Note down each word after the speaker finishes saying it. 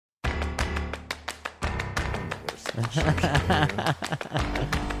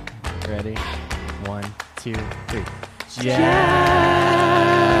Ready? 1, 2, 3.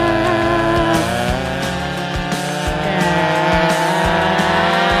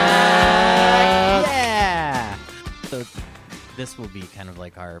 Yeah! So this will be kind of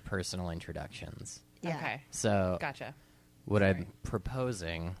like our personal introductions. Yeah. Okay. So Gotcha. what I'm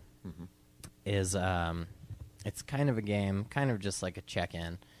proposing is it's kind of a game, kind of just like a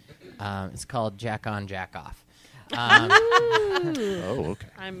check-in. It's called Jack On, Jack Off. Oh, okay.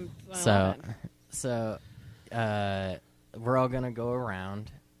 I So, love it. so we're all gonna go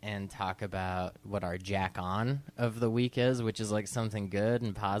around and talk about what our Jack On of the week is, which is like something good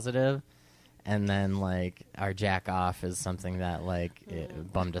and positive, and then like our Jack Off is something that like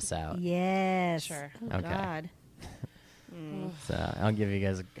it bummed us out. Yes. Sure. Oh, Okay. God. So I'll give you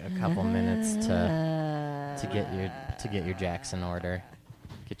guys a couple minutes to get your jacks in order,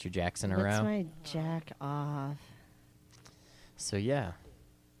 get your jacks in a What's row. my jack off? So yeah,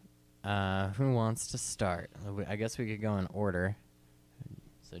 who wants to start? I guess we could go in order.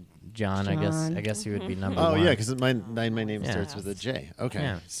 So John. I John. guess you would be number Oh, one. yeah, because my name Yeah. starts with a J. Okay.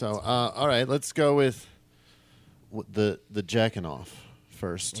 Yeah. So, all right, let's go with the jacking off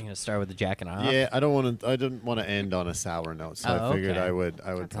first. You're gonna start with the jacking off. Yeah, I didn't want to end on a sour note, so Oh, I figured okay. I would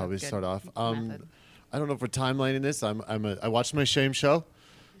That's a probably good start off. method. I don't know if we're timelining this. I watched my shame show.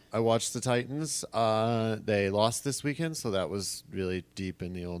 I watched the Titans. They lost this weekend, so that was really deep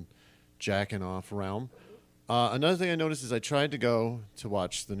in the old jacking off realm. Another thing I noticed is I tried to go to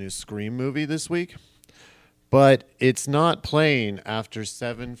watch the new Scream movie this week, but it's not playing after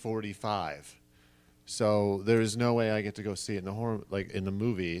 7:45. So there is no way I get to go see it in in the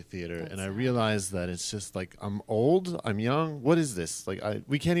movie theater. That's and I sad. realized that it's just like I'm old, I'm young. What is this?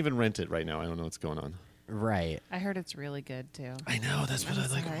 We can't even rent it right now. I don't know what's going on. Right. I heard it's really good too. I know, that's what I'm I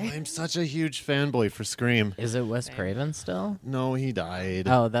like. sorry. I'm such a huge fanboy for Scream. Is it Wes Same. Craven still? No, he died.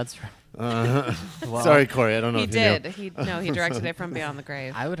 Oh, that's right. Well, Sorry, Corey. I don't know He if did. He directed it from Beyond the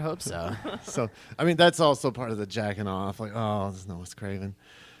Grave. I would hope so. you knew. So, I mean, that's also part of the jacking off. Like, oh, there's no Wes Craven.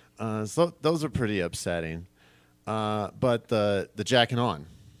 So those are pretty upsetting. But the jacking on.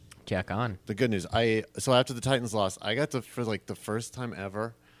 Jack on. The good news, so after the Titans lost, I got to, for like the first time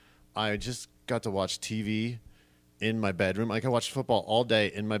ever, I just got to watch TV in my bedroom. Like I watched football all day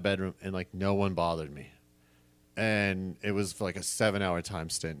in my bedroom, and like no one bothered me. And it was for like a 7-hour time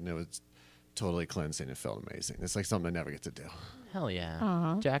stint, and it was totally cleansing. It felt amazing. It's like something I never get to do. Hell yeah.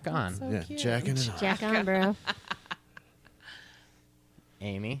 Aw. Jack on. So Yeah, cute. jacking it on. Jack on, bro.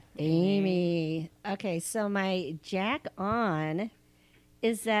 Amy. Amy. Okay, so my jack on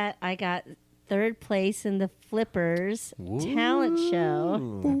is that I got third place in the Flippers talent show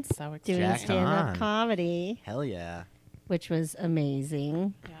Ooh. That's so doing exciting. Jack stand-up on. comedy, Hell yeah. which was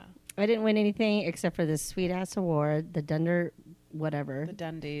amazing. Yeah. I didn't win anything except for this sweet-ass award, the Dunder whatever, The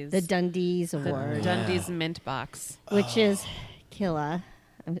Dundies. the Dundies The Award, Dundies mint box. which is killer.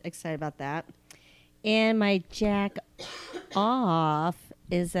 I'm excited about that. And my jack off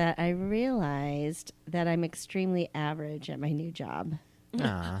is that I realized that I'm extremely average at my new job.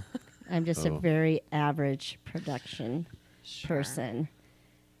 Aw. I'm just a Oh. very average production Sure. person.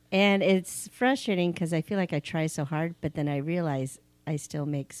 And it's frustrating because I feel like I try so hard, but then I realize I still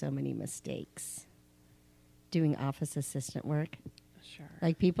make so many mistakes doing office assistant work. Sure.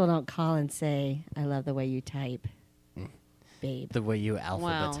 Like people don't call and say, I love the way you type, babe. The way you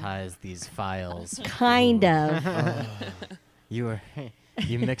alphabetize these files. Kind of.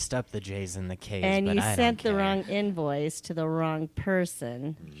 You mixed up the J's and the K's, And but you I sent don't the care. wrong invoice to the wrong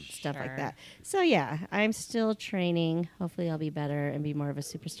person, stuff like Sure. that. So yeah, I'm still training. Hopefully I'll be better and be more of a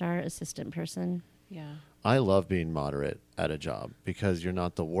superstar assistant person. Yeah. I love being moderate at a job because you're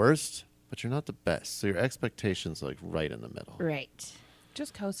not the worst, but you're not the best. So your expectations are like right in the middle. Right.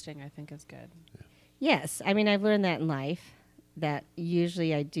 Just coasting, I think, is good. Yes. I mean, I've learned that in life, that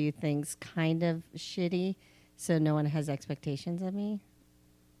usually I do things kind of shitty, so no one has expectations of me,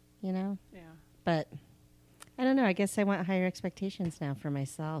 you know? Yeah. But I don't know. I guess I want higher expectations now for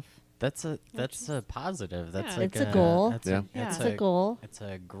myself. That's a positive. That's Yeah. like It's a goal. That's Yeah. Yeah. It's a goal. It's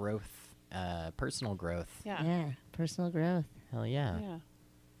a growth, personal growth. Yeah. Yeah. Personal growth. Hell yeah. Yeah.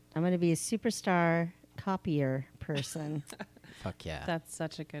 I'm going to be a superstar copier person. Fuck yeah. That's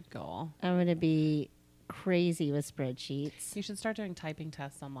such a good goal. I'm going to be crazy with spreadsheets. You should start doing typing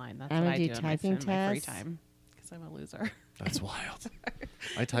tests online. That's I'm what gonna I do do typing in my free tests. time because I'm a loser. That's wild.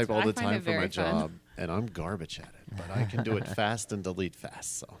 I type why all I the find time it for my very fun. job, and I'm garbage at it. But I can do it fast and delete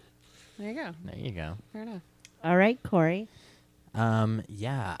fast. So There you go. There you go. Fair enough. All right, Corey.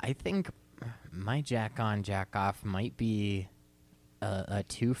 Yeah, I think my jack on, jack off might be a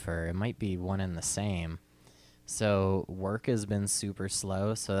twofer. It might be one and the same. So work has been super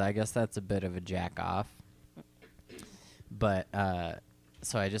slow. So I guess that's a bit of a jack off. But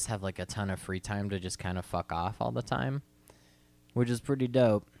so I just have like a ton of free time to just kind of fuck off all the time, which is pretty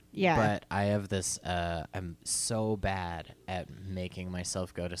dope. Yeah. But I have this, I'm so bad at making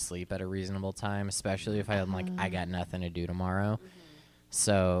myself go to sleep at a reasonable time, especially if I'm like, I got nothing to do tomorrow.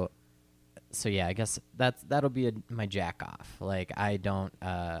 So yeah, I guess that'll be my jack off. Like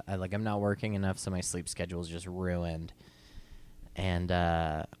I'm not working enough, so my sleep schedule is just ruined. And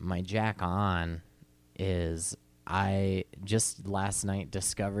my jack on is I just last night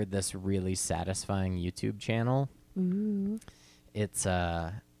discovered this really satisfying YouTube channel. Ooh. It's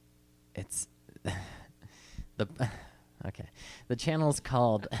the okay. The channel's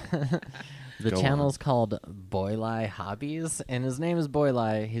called called Boylai Hobbies, and his name is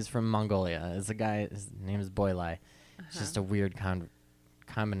Boylai. He's from Mongolia. It's a guy. His name is Boylai. It's just a weird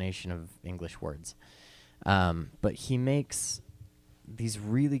combination of English words. But he makes these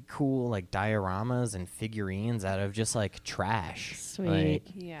really cool like dioramas and figurines out of just like trash. Sweet. Like,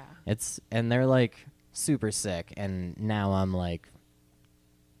 Yeah. and they're like super sick. And now I'm like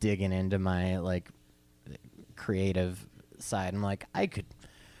digging into my like creative side. I'm like, I could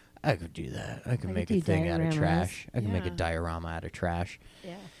do that. I could I make could a do thing out of dioramas. trash. I can make a Yeah. diorama out of trash.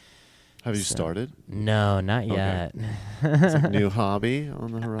 Yeah. Have you So- started? No, not Okay. yet. Is it a new hobby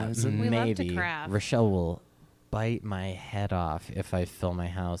on the horizon? We love to Maybe craft. Rochelle will bite my head off if I fill my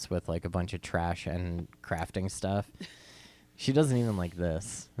house with like a bunch of trash and crafting stuff. She doesn't even like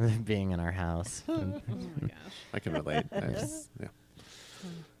this being in our house. Oh my gosh. I can relate. Yeah.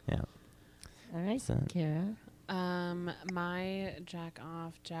 Yeah. All right, So- Kara. My jack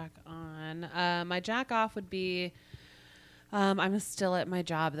off, jack on. My jack off would be, I'm still at my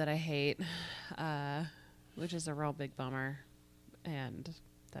job that I hate, which is a real big bummer, and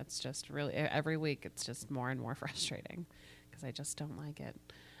that's just really every week. It's just more and more frustrating because I just don't like it.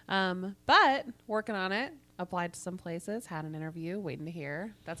 But working on it. Applied to some places. Had an interview. Waiting to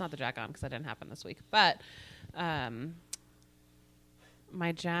hear. That's not the jack on because that didn't happen this week. But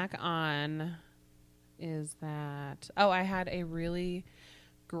my jack on is that I had a really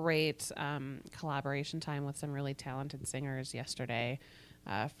great collaboration time with some really talented singers yesterday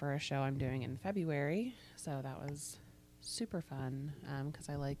for a show I'm doing in February. So that was super fun because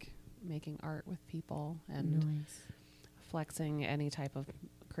I like making art with people and Nice. flexing any type of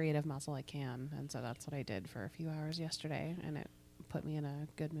creative muscle I can. And so that's what I did for a few hours yesterday, and it put me in a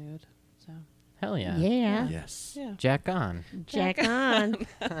good mood. So Hell yeah. Yeah. Yes. yeah. Jack on. Jack on.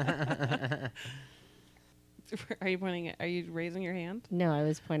 Are you pointing at, are you raising your hand? No, I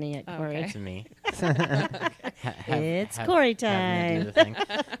was pointing at Oh, Corey. okay. To me. It's Corey have me do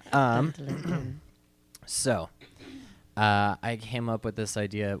time. the thing. So, I came up with this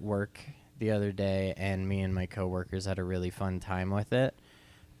idea at work the other day, and me and my coworkers had a really fun time with it.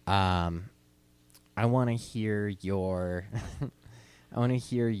 I want to hear your,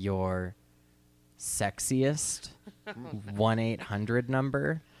 sexiest 1-800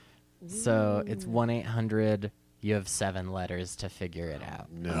 number. So it's 1-800. You have 7 letters to figure it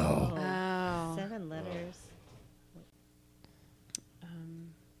out. No. Oh. 7 letters.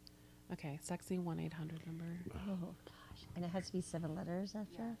 Okay, sexy 1-800 number. Oh, gosh. And it has to be 7 letters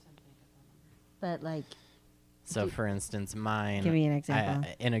after? But, like, So, for instance, mine. Give me an example.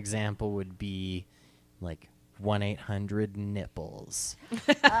 An example would be like 1-800 nipples.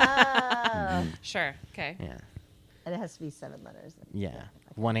 oh. Sure. Okay. Yeah, And it has to be 7 letters. yeah.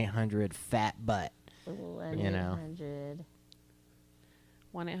 1-800 fat butt. 1-800.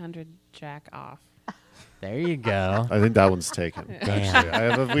 1-800 jack off. There you go. I think that one's taken. Damn. Actually, I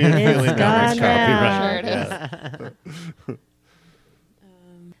have a weird It's feeling that one's gone now. copyrighted. Sure it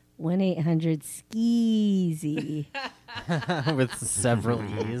Yeah. 1-800 skeezy. With several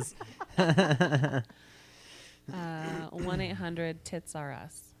E's. 1-800 tits are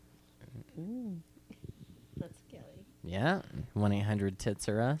us. That's Kelly. Yeah. 1-800 tits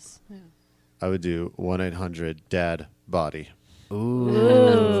are us. Yeah. I would do 1-800 dad body.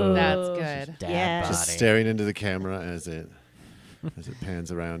 Ooh. That's good. Dad Yeah. body. Just staring into the camera as it pans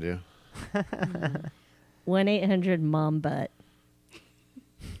around you. 1-800 mom butt.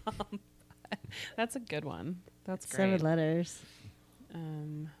 That's a good one. That's 7 great. letters.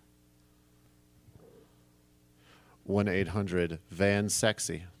 1-800 van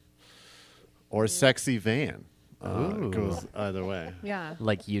sexy. Or sexy van. Ooh. It goes either way. Yeah.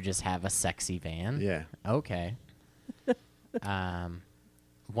 Like you just have a sexy van. Yeah. Okay.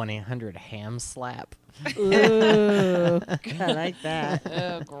 1-800 ham slap. Ooh, I like that.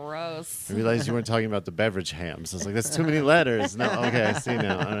 Oh, gross. I realized you weren't talking about the beverage hams. I was like, that's too many letters. No, okay, I see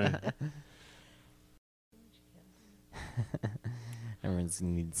now. All right. Everyone's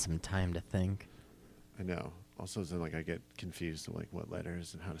needs some time to think. I know. Also, then like I get confused of like what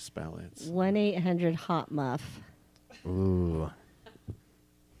letters and how to spell it. 1-800 hot muff. Ooh.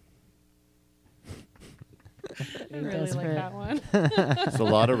 I really like that one. There's a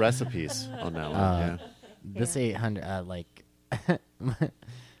lot of recipes on that one. Yeah. This 800,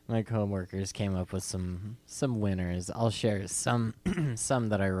 my coworkers came up with some winners. I'll share some some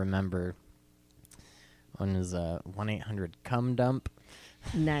that I remember. One is 1-800 cum dump,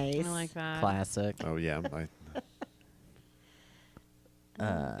 Nice. I like that. classic. Oh yeah.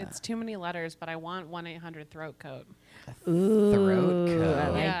 It's too many letters, but I want 1-800 throat coat. Ooh, Throat coat. I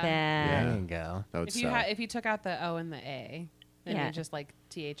like Yeah. that. There you go. That would If you sell. if you took out the O and the A, then Yeah. you're just like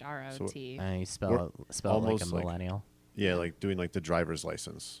THROT. You spell We're it like a almost like- millennial. Yeah, like doing like the driver's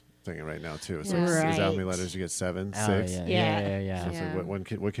license thing right now too. It's Yeah. like, is that how many Right. letters you get? 7, Oh, 6. yeah, Yeah. yeah, yeah. So it's Yeah. like,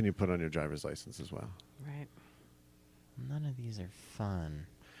 what can you put on your driver's license as well? Right. None of these are fun.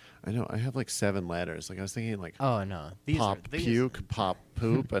 I know. I have like 7 letters. Like I was thinking like Oh no, these pop are these, puke, pop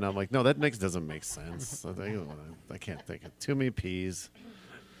poop, and I'm like, no, that doesn't make sense. I can't think of too many P's.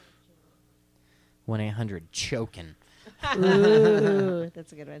 1-800 choking. Ooh,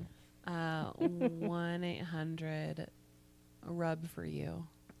 that's a good one. 1-800 rub for you.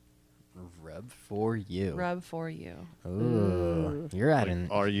 Rub for you. Rub for you. Ooh, you're at an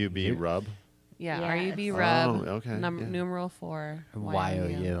RUB rub. Yeah, Yes. RUB rub. Oh, okay, yeah. Numeral 4.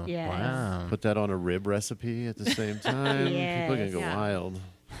 YOU. Yes. Wow. Put that on a rib recipe at the same time. People are gonna Yes. go Yeah. wild.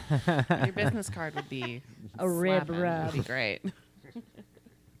 Your business card would be A rib slapping. rub. Would be great.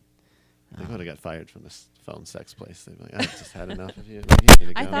 They would have got fired from this phone sex place. They'd be like, I've just had enough of you. You need to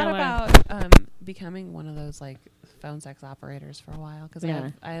go. I thought No, about becoming one of those like phone sex operators for a while because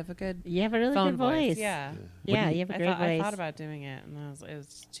Yeah. I have a good You have a really phone good voice. Yeah. Yeah, you have a great I voice. thought about doing it, and it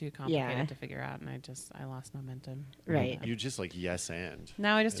was too complicated Yeah. to figure out, and I lost momentum. Right. You just like yes and.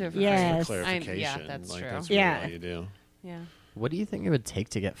 Now I just do it for Yes. For free. clarification. Yeah, that's like, true. That's really Yeah. all you do. Yeah. What do you think it would take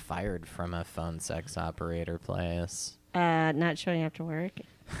to get fired from a phone sex operator place? Not showing up to work.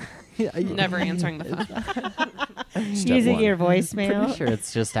 Never answering the phone. Using 1. your Pretty voicemail. sure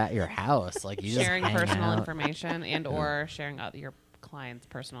it's just at your house. Like you Sharing just hang personal out. information and or sharing out your client's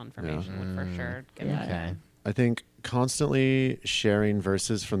personal information would for sure get Yeah. that Okay. done. I think constantly sharing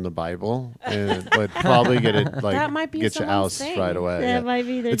verses from the Bible would probably get it like That might be get you someone's oused thing. right away. That yeah. might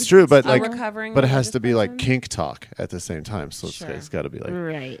be their It's true, but A like, recovering but it has religious to be like person? kink talk at the same time. So Sure. it's got to be like,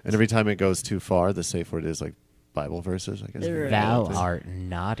 right. and every time it goes too far, the safe word is like Bible verses. I guess. Right. Thou art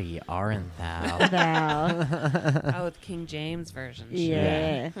naughty, aren't thou? Thou. Oh, the King James version.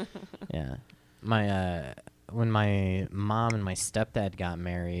 Yeah. Yeah. My when my mom and my stepdad got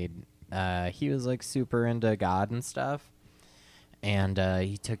married, he was like super into God and stuff. And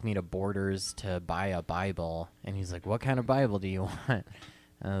he took me to Borders to buy a Bible, and he's like, "What kind of Bible do you want?"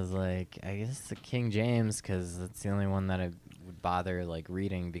 I was like, "I guess the King James, because that's the only one that I would bother like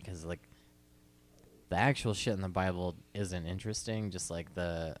reading, because like the actual shit in the Bible isn't interesting. Just like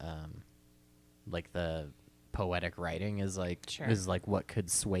the poetic writing is Sure. like what could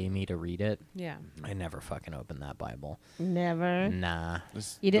sway me to read it. Yeah. I never fucking opened that Bible. Never. Nah,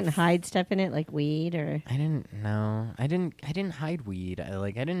 You didn't hide stuff in it like weed or. I didn't. No, I didn't hide weed.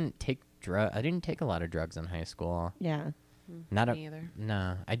 I didn't take I didn't take a lot of drugs in high school. Yeah. Not Me either.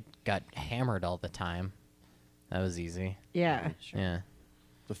 No, I got hammered all the time. That was easy. Yeah. Sure. Yeah.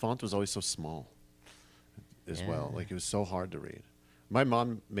 The font was always so small as well. Yeah. Like it was so hard to read. My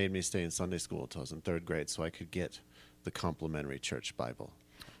mom made me stay in Sunday school until I was in 3rd grade so I could get the complimentary church Bible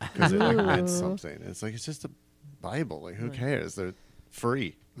because it like meant Ooh. something. It's like it's just a Bible. Like who cares? They're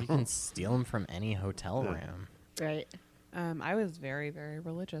free. You can steal them from any hotel Yeah. room. Right. I was very, very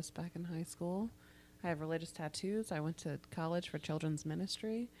religious back in high school. I have religious tattoos. I went to college for children's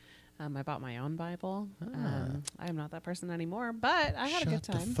ministry. I bought my own Bible. I am not that person anymore, but I had a good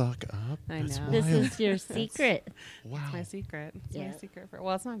Shut time. the fuck up. I That's know. This wild. is your secret. Wow. It's my secret. It's Yeah. my secret.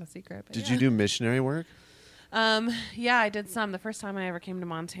 Well, it's not a secret. But Did yeah. you do missionary work? Yeah, I did some. The first time I ever came to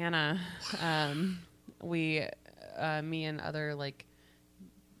Montana, me and other like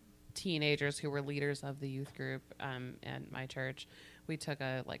teenagers who were leaders of the youth group at my church, we took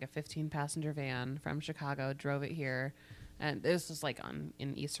a 15-passenger van from Chicago, drove it here, and this was like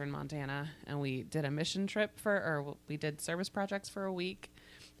in eastern Montana, and we did a mission trip we did service projects for a week,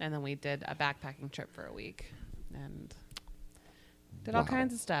 and then we did a backpacking trip for a week, and did all Wow.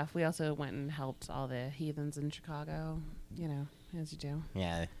 kinds of stuff. We also went and helped all the heathens in Chicago, as you do.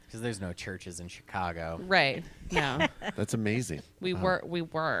 Yeah, because there's no churches in Chicago. Right. No. That's amazing. we Wow.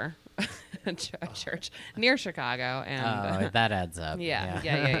 were a church near Chicago, and Oh, that adds up.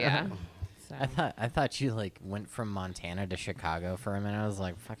 yeah. So I thought you like went from Montana to Chicago for a minute. I was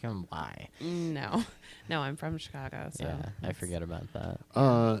like, fucking why? no, I'm from Chicago. So Yeah, I forget about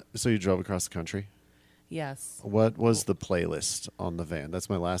that. So you drove across the country. Yes. What was the playlist on the van? That's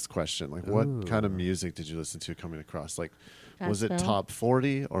my last question. Like, what kind of Ooh. music did you listen to coming across? Like, was it Gospel? top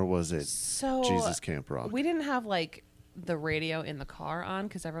 40 or was it So Jesus Camp Rock? we didn't have like the radio in the car on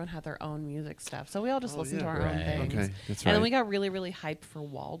because everyone had their own music stuff. So we all just listened to our own Right. things. Okay, that's And right. then we got really, really hyped for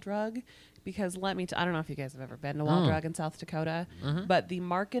Wall Drug because I don't know if you guys have ever been to Wall Drug in South Dakota, but the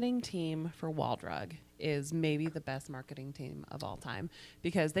marketing team for Wall Drug is maybe the best marketing team of all time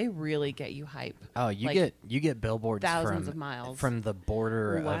because they really get you hype. Oh, you Like, get billboards thousands from of miles. from the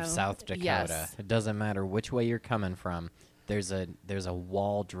border Wow. of South Dakota. Yes. It doesn't matter which way you're coming from. There's a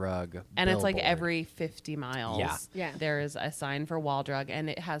Wall Drug And it's like billboard. every 50 miles. Yeah. Yeah. There is a sign for Wall Drug, and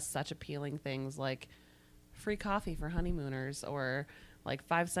it has such appealing things like free coffee for honeymooners or like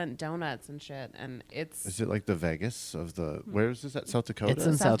 5-cent donuts and shit. And it's Is it like the Vegas of the? Where is this at? South Dakota. It's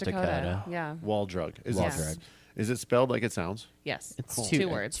in South Dakota. Yeah. Wall Drug. Is Wall it, Drug. Is it spelled like it sounds? Yes. It's Cool. two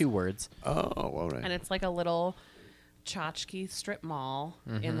words. Two words. Oh, all right. And it's like a little tchotchke strip mall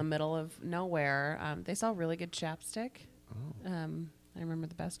in the middle of nowhere. They sell really good chapstick. I remember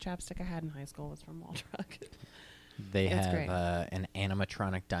the best chapstick I had in high school was from Wall Drug. They It's have great. an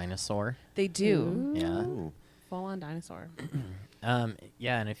animatronic dinosaur. They do. Yeah. Ooh. Full on dinosaur.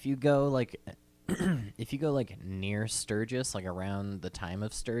 Yeah, and if you go like near Sturgis, like around the time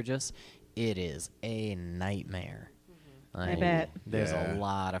of Sturgis, it is a nightmare. Like, bet. There's Yeah. a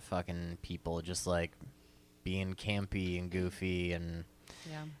lot of fucking people just like being campy and goofy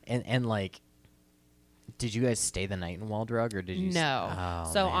Yeah. and like, did you guys stay the night in Wall Drug or did you? No. Oh,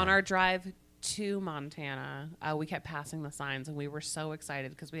 So on man. our drive to Montana, we kept passing the signs, and we were so excited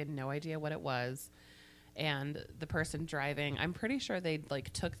because we had no idea what it was. And the person driving, I'm pretty sure they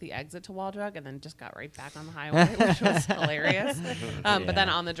like took the exit to Wall Drug and then just got right back on the highway, which was hilarious. But then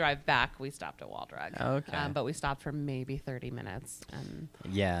Yeah. on the drive back, we stopped at Wall Drug. Okay. But we stopped for maybe 30 minutes, and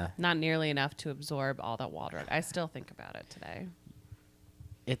Yeah, not nearly enough to absorb all that Wall Drug. I still think about it today.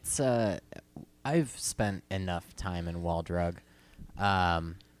 it's I've spent enough time in Wall Drug,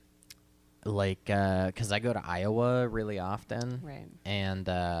 like because I go to Iowa really often, Right. and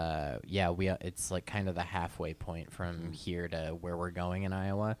yeah, it's like kind of the halfway point from here to where we're going in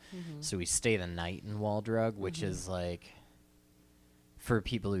Iowa. So we stay the night in Wall Drug, which is like for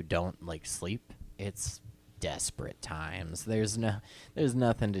people who don't like sleep, it's desperate times. There's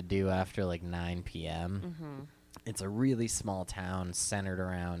nothing to do after like 9 p.m. It's a really small town centered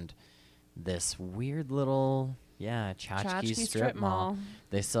around this weird little tchotchke strip mall.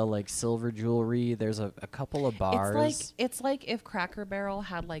 They sell like silver jewelry. There's a couple of bars. It's like if Cracker Barrel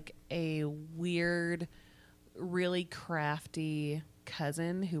had like a weird, really crafty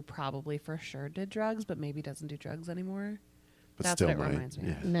cousin who probably for sure did drugs, but maybe doesn't do drugs anymore. But That's still what it might. reminds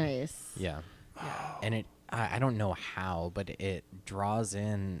me of. Nice. Yeah. And I don't know how, but it draws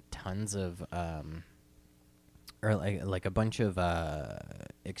in tons of or like a bunch of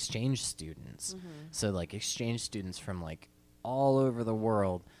exchange students. So like exchange students from like all over the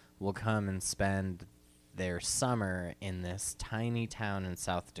world will come and spend their summer in this tiny town in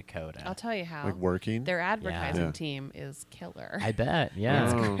South Dakota. I'll tell you how. Like working. Their advertising Yeah. team is killer. I bet. Yeah.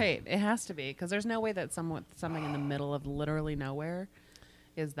 It's Oh. great. It has to be because there's no way that something in the middle of literally nowhere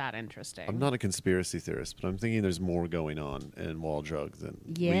is that interesting. I'm not a conspiracy theorist, but I'm thinking there's more going on in Wall Drug than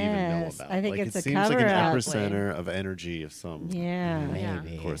we even know Yes, about. I think like, it's it a seems like an cover-up. epicenter of energy of some. Yeah.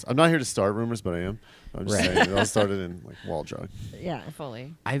 Maybe. Of course, I'm not here to start rumors, but I am. I'm just Right. saying it all started in like Wall Drug. Yeah.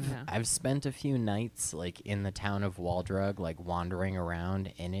 fully. I've spent a few nights like in the town of Wall Drug, like wandering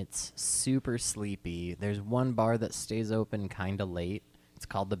around, and it's super sleepy. There's one bar that stays open kind of late. It's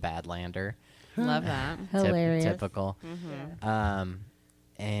called the Badlander. Love that. Hilarious. Typical. Mm-hmm.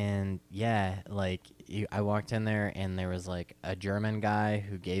 And yeah, like I walked in there, and there was like a German guy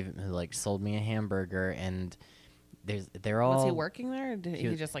who like sold me a hamburger, and they're all. Was he working there? Or did he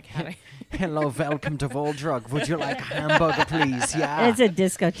was- just like had a Hello, welcome to Wall Drug. Would you like a hamburger, please? Yeah. It's a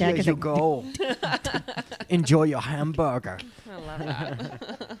discotheque. Here It's you like, go. Enjoy your hamburger. I love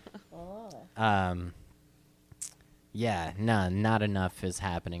that. Yeah, no, not enough is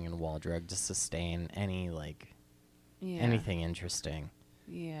happening in Wall Drug to sustain any like Yeah. anything interesting.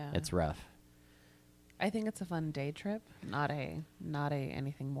 Yeah. It's rough. I think it's a fun day trip, not a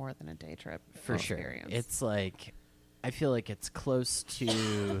anything more than a day trip For sure. experience. It's like I feel like it's close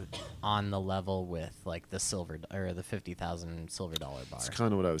to on the level with like the the 50,000 silver dollar bar. It's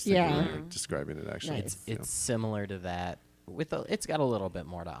kind of what I was thinking Yeah. when you were describing it. Actually, Nice. It's similar to that it's got a little bit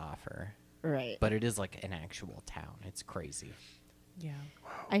more to offer, right. but it is like an actual town. It's crazy. Yeah.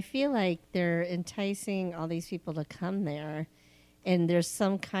 I feel like they're enticing all these people to come there, and there's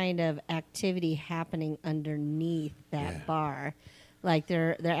some kind of activity happening underneath that Yeah. bar. Like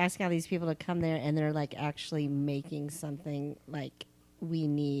they're asking all these people to come there, and they're like actually making something like we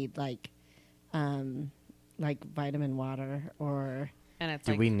need, like vitamin water or And it's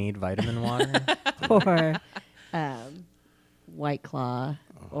Do like, we need vitamin water? or White Claw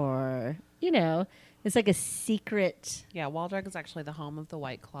or it's like a secret. yeah, Waldrug is actually the home of the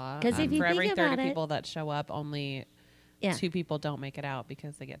White Claw. 'Cause if you for think every 30 about it- people that show up, only Yeah. 2 people don't make it out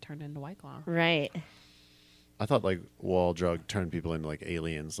because they get turned into White Claw. Right. I thought like wall drug turned people into like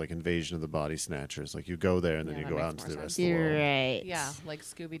aliens, like Invasion of the Body Snatchers. Like you go there and then Yeah, you that go out makes into the more rest of the You're world. right. Yeah, like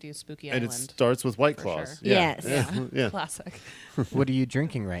Scooby-Doo Spooky And it Island. starts with White For Claws. sure. Yeah. Yes. Yeah. Yeah. Classic. What are you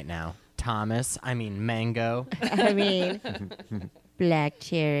drinking right now? Thomas? I mean, mango. I mean, black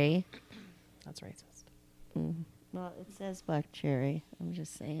cherry. That's racist. Well, it says black cherry. I'm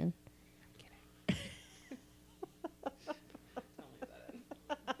just saying.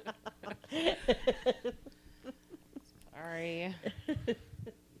 Sorry.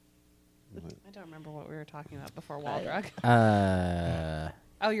 I don't remember what we were talking about before Waldrug.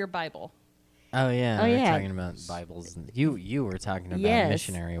 Oh, your Bible. Oh yeah, Oh, we're yeah. talking about Bibles. You were talking about Yes.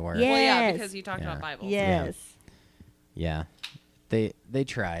 missionary work. Yeah. Well, yeah, Yes. because you talked Yeah. about Bibles. Yes. Yeah. They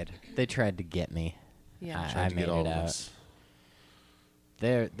tried. They tried to get me. Yeah. I Tried to made get all it of out. us.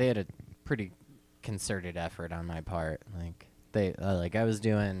 They had a pretty concerted effort on my part. Like I was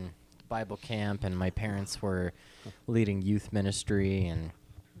doing Bible camp, and my parents were leading youth ministry,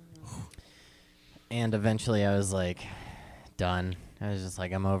 and eventually I was like done. I was just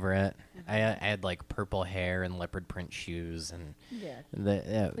like, I'm over it. I had like purple hair and leopard print shoes, and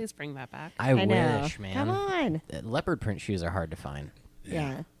Yeah. Please bring that back. I know. wish, man. Come on. Leopard print shoes are hard to find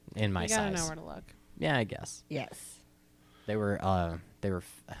Yeah. in my You gotta size. know where to look. Yeah, I guess Yes. they were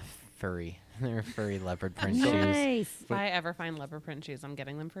furry. They were furry leopard print shoes. Nice. If I ever find leopard print shoes, I'm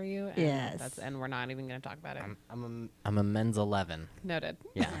getting them for you. And Yes. and we're not even going to talk about it. I'm a men's 11. Noted.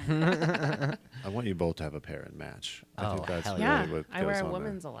 Yeah. I want you both to have a pair and match. I Oh, think that's hell really Yeah. what I goes wear a on there.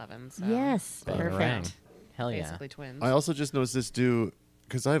 woman's 11. So Yes. Bang, Perfect. bang. Hell yeah. Basically twins. I also just noticed this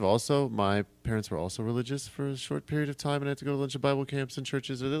because my parents were also religious for a short period of time, and I had to go to a bunch of Bible camps and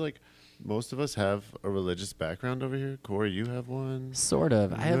churches. Are they like, most of us have a religious background over here? Corey, you have one? Sort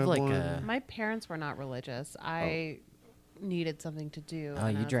of. I You have have like one? a. My parents were not religious. I needed something to do. Oh, and I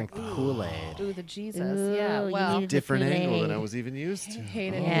you was drank like, the ooh, Kool-Aid. Ooh, the Jesus. Ooh, Yeah. you Well, needed the Different angle than I Kool-Aid. was even used to.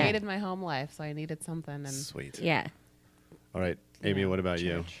 hated Yeah. hated my home life, so I needed something. And Sweet. Yeah. All right, Amy, Yeah, what about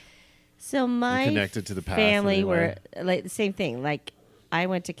you? church. So my connected to the path family anyway. were like the same thing. Like I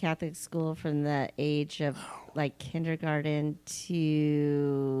went to Catholic school from the age of like kindergarten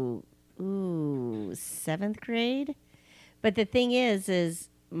to 7th grade. But the thing is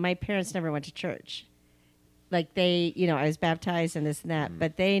my parents never went to church. Like they, I was baptized and this and that,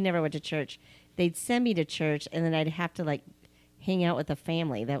 but they never went to church. They'd send me to church, and then I'd have to like hang out with a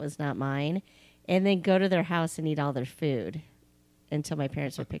family that was not mine, and then go to their house and eat all their food until my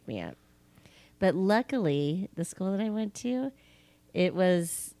parents would pick me up. But luckily, the school that I went to, it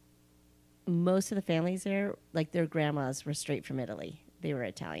was most of the families there, like their grandmas were straight from Italy. They were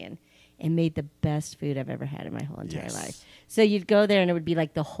Italian and made the best food I've ever had in my whole entire Yes. life. So you'd go there and it would be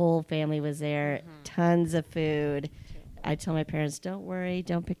like the whole family was there, tons of food. I tell my parents, don't worry,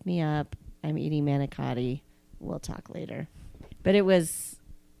 don't pick me up. I'm eating manicotti. We'll talk later. But it was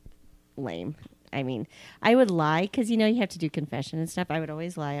lame. I mean, I would lie because, you have to do confession and stuff. I would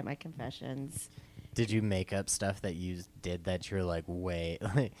always lie at my confessions. Did you make up stuff that you did that you're like, wait,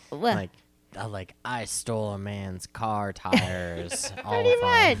 Well- like I stole a man's car tires? all Pretty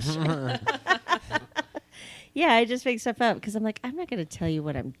of 'em. much. Yeah, I just make stuff up because I'm like, I'm not going to tell you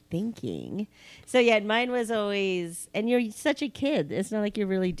what I'm thinking. So, yeah, mine was always, and you're such a kid. It's not like you're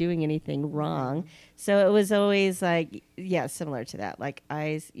really doing anything wrong. So it was always like, yeah, similar to that. Like,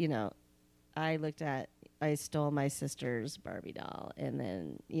 I stole my sister's Barbie doll and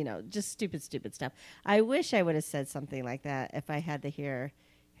then, just stupid stuff. I wish I would have said something like that if I had to hear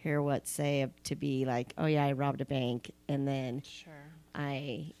what say to be like, oh, yeah, I robbed a bank and then Sure.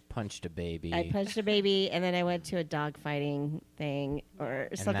 I Punched a baby. punched a baby, and then I went to a dog fighting thing or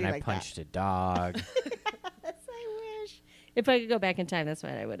and something then I like punched a dog. that. I wish. If I could go back in time, that's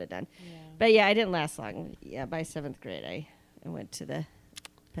what I would have done. Yeah. But yeah, I didn't last long. Yeah, by 7th grade, I went to the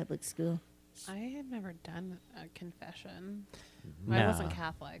public school. I had never done a confession. No. I wasn't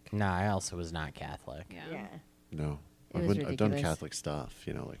Catholic. No, I also was not Catholic. Yeah. No. It I've was done ridiculous. Catholic stuff,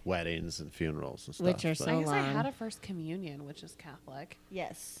 like weddings and funerals and stuff. Which are but- so I guess I long. had a first communion, which is Catholic.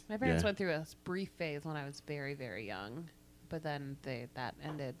 Yes. My parents Yeah. went through a brief phase when I was very, very young but then that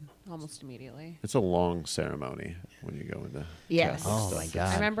ended almost immediately. It's a long ceremony when you go into Yes. Catholic Oh stuff. my It's- God.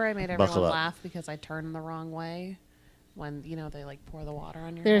 I remember I made Buckle everyone up. laugh because I turned the wrong way when, they like pour the water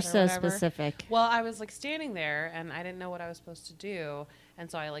on your They're head or so whatever. specific. Well, I was like standing there and I didn't know what I was supposed to do. And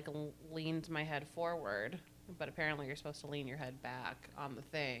so I like leaned my head forward, but apparently you're supposed to lean your head back on the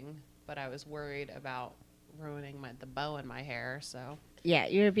thing. But I was worried about ruining the bow in my hair. So Yeah,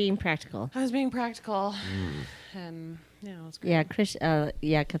 you're being practical. I was being practical and it was great.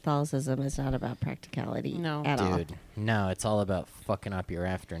 Yeah, Catholicism is not about practicality No. at all. Dude, no, it's all about fucking up your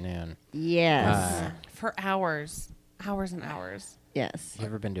afternoon. Yes. For hours and hours. Yes. You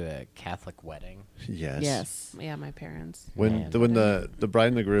ever been to a Catholic wedding? Yes. Yes. Yeah, my parents. When Man. when the bride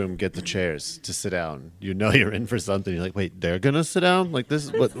and the groom get the chairs to sit down, you know you're in for something. You're like, wait, they're gonna sit down? Like this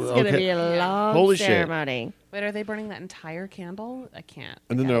is what? It's going to be a long Holy shit. ceremony. Wait, are they burning that entire candle? I can't.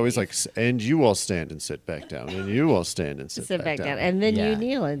 And then I they're gotta always leave. like, and you all stand and sit back down, and you all stand and Sit back down. down. And then Yeah. you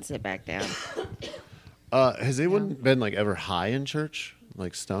kneel and sit back down. Has anyone been like ever high in church,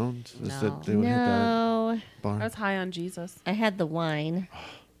 like stoned? No. They would hit that No. bar? I was high on Jesus. I had the wine.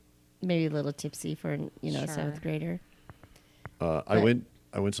 Maybe a little tipsy for, a Sure. 7th grader. I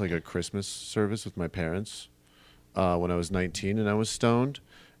went to like a Christmas service with my parents when I was 19, and I was stoned.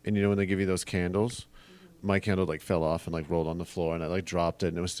 And when they give you those candles, my candle like fell off and like rolled on the floor, and I like dropped it,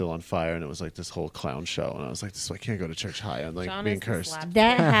 and it was still on fire, and it was like this whole clown show. And I was like, "This, I can't go to church high. I'm like John being is the cursed." slap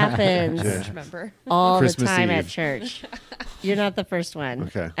That happens church member. all Christmas the time at Eve. church. You're not the first one.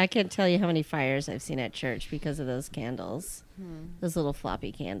 Okay. I can't tell you how many fires I've seen at church because of those candles. Hmm. Those little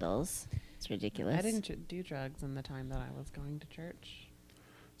floppy candles. It's ridiculous. I didn't do drugs in the time that I was going to church.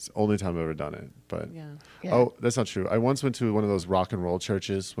 It's the only time I've ever done it. But Yeah. Yeah. oh, that's not true. I once went to one of those rock and roll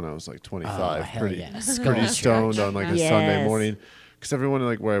churches when I was like 25. Oh, hell pretty yeah. pretty Skull stoned church. on like a Yes. Sunday morning, because everyone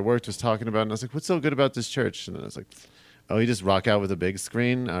like where I worked was talking about it, and I was like, "What's so good about this church?" And then I was like, "Oh, you just rock out with a big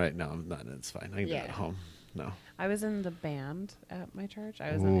screen? All right, no, I'm not. It's fine. I can do it Yeah. at home." No. I was in the band at my church.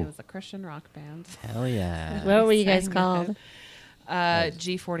 It Ooh. was a Christian rock band. Hell yeah. What were you guys Sang called?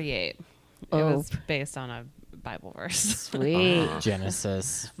 G48. It Oh. was based on a Bible verse. Sweet.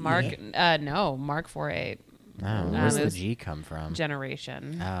 Genesis. Mark 4:8. Oh, where's the it was G come from?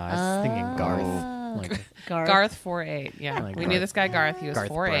 Generation. Oh, I was thinking Oh. Garth. Like Garth 4:8. Yeah, Like we Garth- knew this guy Garth. He was Garth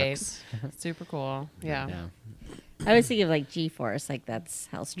 4'8". Brooks. Super cool. Yeah. Yeah. I was thinking of like G-force, like that's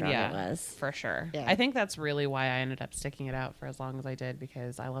how strong Yeah, it was. for sure. Yeah. I think that's really why I ended up sticking it out for as long as I did,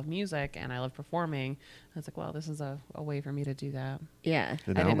 because I love music and I love performing. I was like, well, this is a way for me to do that. Yeah.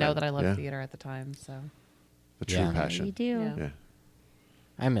 An I didn't know outlet. that I loved Yeah. theater at the time, so The true Yeah. You passion. do. Yeah. Yeah.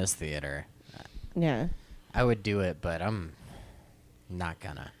 I miss theater. Yeah. I would do it, but I'm not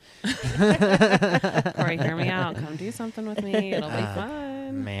gonna. Corey, hear me out. Come do something with me. It'll be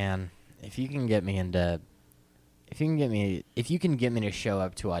fun. Man, if you can get me to show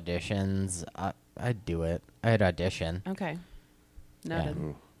up to auditions, I'd do it. I'd audition. Okay. Noted.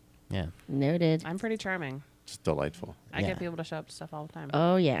 Ooh, Yeah. Noted. I'm pretty charming. it's delightful. I Yeah. get people to show up to stuff all the time.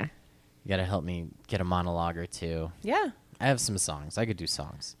 Oh, yeah. You gotta help me get a monologue or two. Yeah. I have some songs. I could do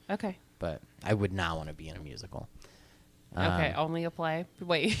songs, Okay. but I would not want to be in a musical. Okay. Only a play.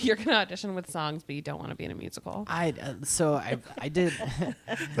 Wait, you're gonna audition with songs, but you don't want to be in a musical. I did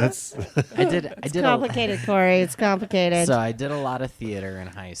That's I did It's complicated, Corey. It's complicated. So I did a lot of theater in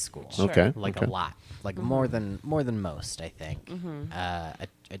high school. Sure. okay. Like okay. a lot, like more than most, I think. I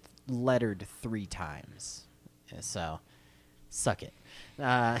lettered 3 times, so suck it.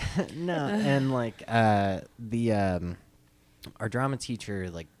 No, and like our drama teacher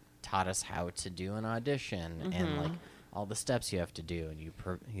like taught us how to do an audition and like all the steps you have to do, and you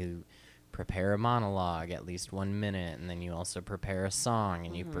prepare a monologue at least 1 minute, and then you also prepare a song,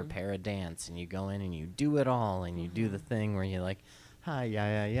 and you prepare a dance, and you go in and you do it all, and you do the thing where you're like, hi,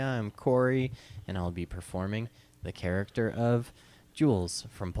 yeah, I'm Corey, and I'll be performing the character of Jules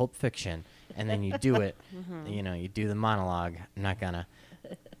from Pulp Fiction, and then you do it, you do the monologue. I'm not gonna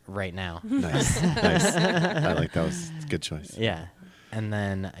right now. Nice. Nice. I like that. Was a good choice. Yeah. And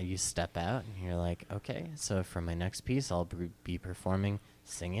then you step out and you're like, okay, so for my next piece, I'll be performing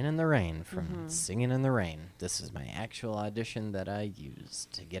Singing in the Rain from Singing in the Rain. This is my actual audition that I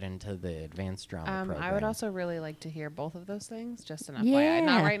used to get into the advanced drama program. I would also really like to hear both of those things, just an Yeah. FYI.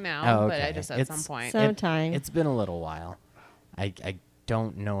 Not right now, Oh, but okay. just at some point. Sometime. It's been a little while. I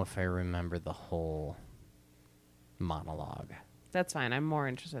don't know if I remember the whole monologue. That's fine. I'm more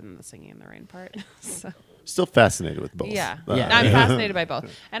interested in the Singing in the Rain part. So. Still fascinated with both. Yeah. Yeah. I'm fascinated by both.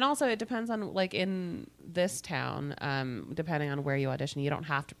 And also it depends on, like, in this town, depending on where you audition, you don't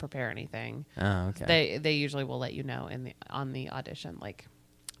have to prepare anything. Oh, okay. They usually will let you know on the audition, like,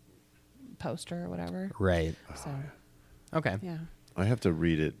 poster or whatever. Right. So Okay. Yeah. I have to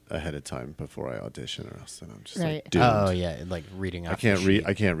read it ahead of time before I audition, or else then I'm just Right. like doomed. Oh yeah, like reading off. I can't the read. sheet.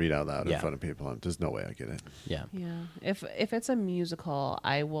 I can't read out loud Yeah. in front of people. There's no way I get it. Yeah. Yeah. If it's a musical,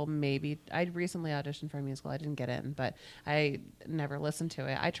 I will maybe. I recently auditioned for a musical. I didn't get in, but I never listened to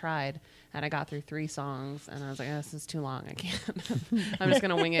it. I tried, and I got through 3 songs, and I was like, oh, "This is too long. I can't. I'm just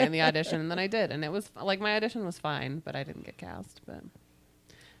gonna wing it in the audition." And then I did, and it was like my audition was fine, but I didn't get cast. But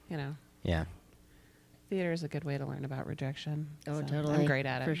you know, Yeah. theater is a good way to learn about rejection. Oh, So totally. I'm great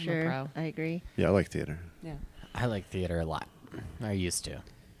at it. For I'm a sure. pro. I agree. Yeah, I like theater. Yeah, I like theater a lot. I used to.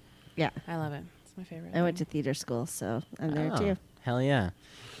 Yeah. I love it. It's my favorite. I went to thing. theater school, so I'm there Oh, too. Hell yeah.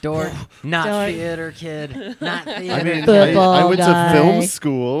 Dork, not Dork. theater kid, not theater. I mean, Football I went guy. to film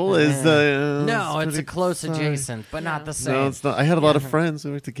school. Is no, it's a pretty close far. adjacent, but not the same. No, it's not. I had a lot of friends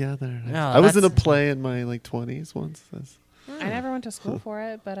who were together. No, I was in a that's- play in my 20s once. I never went to school for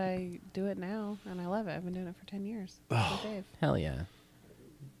it, but I do it now, and I love it. I've been doing it for 10 years. Oh. With Dave. Hell yeah.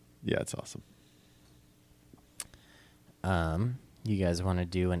 Yeah, it's awesome. You guys want to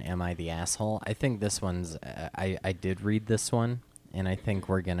do an Am I the Asshole? I think this one's, I did read this one, and I think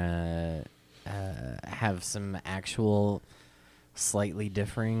we're going to have some actual slightly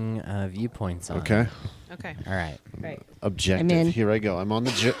differing viewpoints on Okay. it. Okay. All right. Great. Objective. I'm in. Here I go. I'm on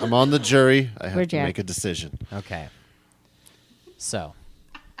the jury. I have We're to make jacked. a decision. Okay. So,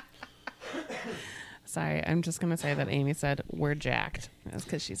 Sorry, I'm just going to say that Amy said we're jacked. That's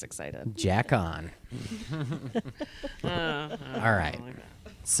because she's excited. jack on. All right.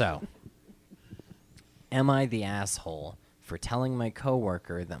 So, am I the asshole for telling my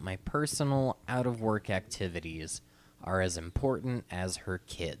coworker that my personal out-of-work activities are as important as her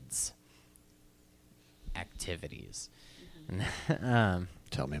kids' activities?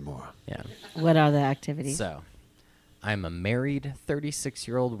 Tell me more. Yeah. What are the activities? So, I'm a married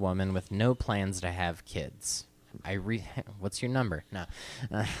 36-year-old woman with no plans to have kids. What's your number? No.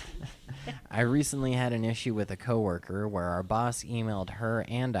 I recently had an issue with a coworker where our boss emailed her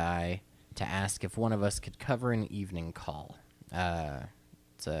and I to ask if one of us could cover an evening call.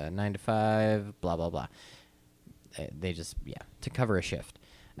 It's a 9 to 5, blah, blah, blah. They just, to cover a shift.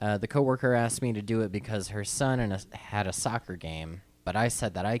 The coworker asked me to do it because her son had a soccer game, but I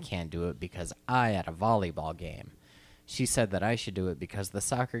said that I can't do it because I had a volleyball game. She said that I should do it because the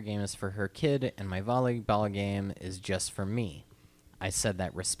soccer game is for her kid and my volleyball game is just for me. I said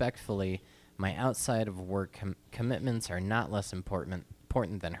that respectfully, my outside of work commitments are not less important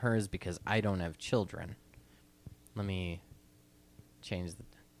than hers because I don't have children. Let me change the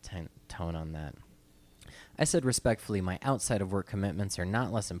tone on that. I said respectfully, my outside of work commitments are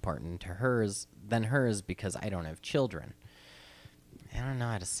not less important to hers than hers because I don't have children. I don't know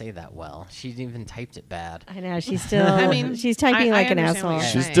how to say that well. She even typed it bad. I know she's still. I mean, she's typing I like an understand what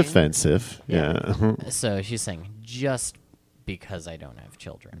asshole. you're She's saying. defensive. Yeah. So she's saying just because I don't have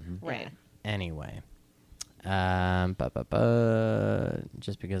children. Right. Anyway,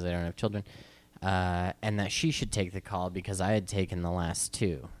 just because I don't have children, and that she should take the call because I had taken the last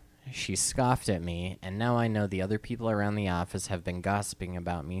 2. She scoffed at me, and now I know the other people around the office have been gossiping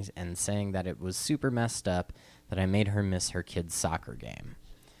about me and saying that it was super messed up that I made her miss her kid's soccer game.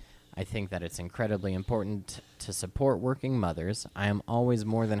 I think that it's incredibly important to support working mothers. I am always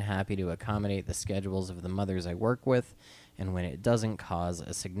more than happy to accommodate the schedules of the mothers I work with, and when it doesn't cause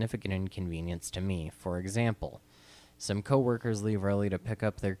a significant inconvenience to me. For example, some coworkers leave early to pick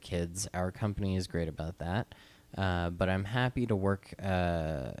up their kids. Our company is great about that. But I'm happy to work,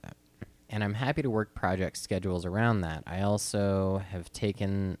 and I'm happy to work project schedules around that. I also have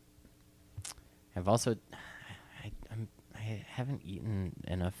taken, I haven't eaten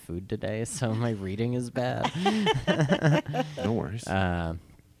enough food today, so my reading is bad. No worries.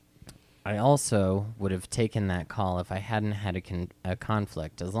 I also would have taken that call if I hadn't had a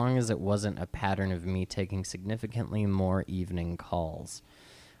conflict, as long as it wasn't a pattern of me taking significantly more evening calls.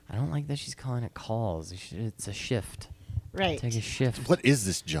 I don't like that she's calling it calls. It's a shift. Right. Take a shift. What is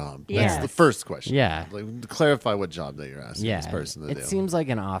this job? Yeah. That's the first question. Yeah. Like, clarify what job that you're asking Yeah. this person to It do. seems like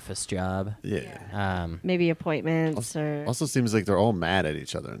an office job. Yeah. Maybe appointments or. Also seems like they're all mad at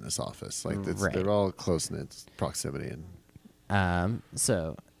each other in this office. Like Right. they're all close knit proximity. And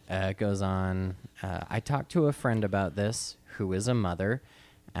So it goes on. I talked to a friend about this who is a mother,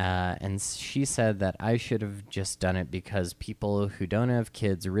 and she said that I should have just done it because people who don't have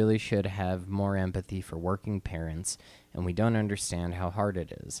kids really should have more empathy for working parents, and we don't understand how hard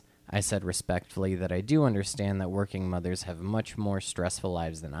it is. I said respectfully that I do understand that working mothers have much more stressful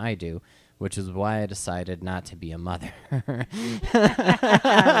lives than I do, which is why I decided not to be a mother.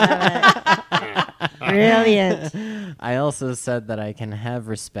 Brilliant. I also said that I can have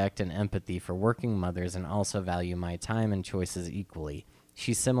respect and empathy for working mothers and also value my time and choices equally.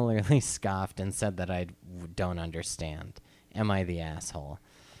 She similarly scoffed and said that I don't understand. Am I the asshole?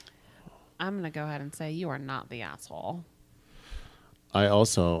 I'm going to go ahead and say you are not the asshole. I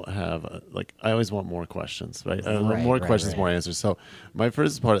also have I always want more questions, right? More questions, right. more answers. So my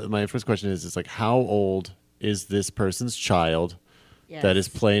first question is like, how old is this person's child that is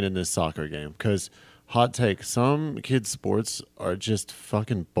Yes. playing in this soccer game? Because hot take, some kids' sports are just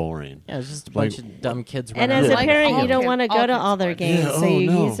fucking boring. Yeah, it's just a Like, bunch of dumb kids And running as a around Like parent, all you don't kids- want to all go to kids all their sports. games, Yeah, so oh,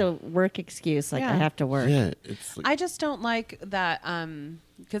 you no. use a work excuse like I Yeah. have to work. Yeah, it's like, I just don't like that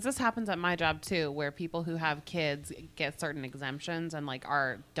because this happens at my job too, where people who have kids get certain exemptions and like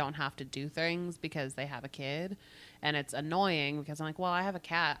don't have to do things because they have a kid, and it's annoying because I'm like, well, I have a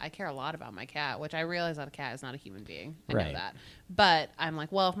cat, I care a lot about my cat, which I realize that a cat is not a human being. I know Right. that, but I'm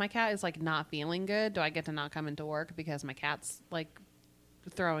like, well, if my cat is like not feeling good, do I get to not come into work because my cat's like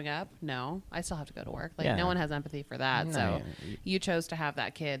throwing up? No, I still have to go to work. Like Yeah. no one has empathy for that. No, So yeah. you chose to have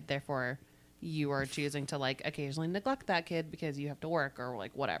that kid, therefore you are choosing to like occasionally neglect that kid because you have to work or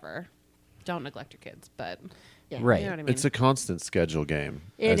like whatever. Don't neglect your kids, but Yeah. Right. you know what I mean. it's a constant schedule game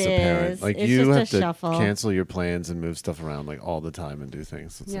It as a parent. is. Like It's you just a have to shuffle. cancel your plans and move stuff around like all the time and do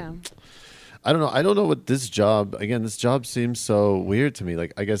things. It's yeah. like, I don't know. I don't know what this job. Again, this job seems so weird to me.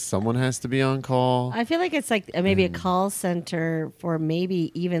 Like, I guess someone has to be on call. I feel like it's like maybe a call center for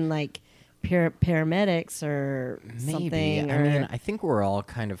maybe even like paramedics or Maybe. something. I or, mean, I think we're all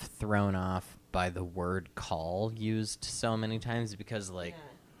kind of thrown off by the word call used so many times because, like,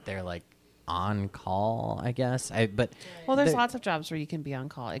 they're like on call, I guess. But Well, there's there- lots of jobs where you can be on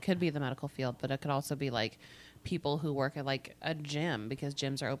call. It could be the medical field, but it could also be like people who work at like a gym because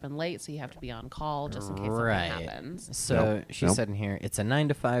gyms are open late, so you have to be on call just in case Right. something happens. So Nope. she Nope. said in here, it's a 9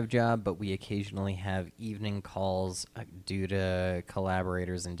 to 5 job, but we occasionally have evening calls due to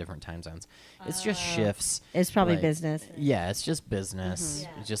collaborators in different time zones. It's just shifts. it's probably like- business. Yeah, it's just business.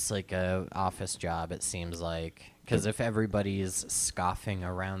 Mhm. It's just like a office job, it seems like. Because if everybody's scoffing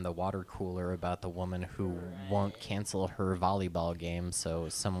around the water cooler about the woman who won't cancel her volleyball game so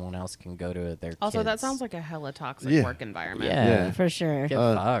someone else can go to their Also, that kids', sounds like a hella toxic Yeah. work environment. Yeah. Yeah. For sure. get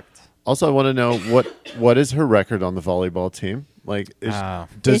Uh, fucked. Also, I want to know what is her record on the volleyball team? Like, Oh.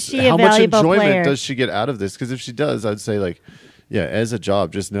 Is she a how much valuable enjoyment player? does she get out of this? Because if she does, I'd say like, yeah, as a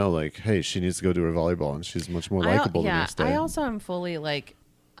job, just know like, hey, she needs to go do her volleyball, and she's much more likable the next day. I also am fully like,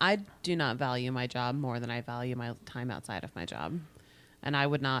 I do not value my job more than I value my time outside of my job, and I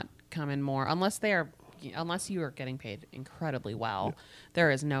would not come in more unless you are getting paid incredibly well. There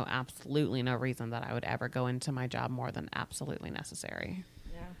is absolutely no reason that I would ever go into my job more than absolutely necessary.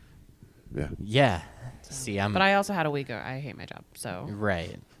 yeah. Yeah. See, I'm But I also had a week. I hate my job, so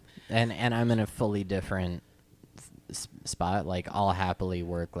right, and I'm in a fully different spot. Like, I'll happily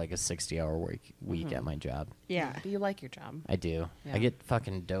work like a 60-hour week at my job. Yeah. do you like your job? I do. Yeah. I get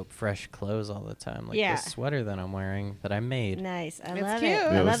fucking dope, fresh clothes all the time. Like Yeah. this sweater that I'm wearing that I made. Nice. I It's love cute. it. Yeah,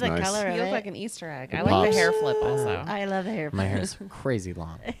 I it love was the nice. color of You look it. like an Easter egg. It I like pops. the hair flip also. I love the hair. My hair's crazy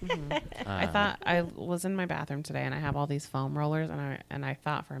long. I thought I was in my bathroom today and I have all these foam rollers and I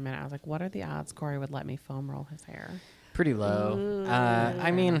thought for a minute I was like, what are the odds Corey would let me foam roll his hair? Pretty low. Ooh.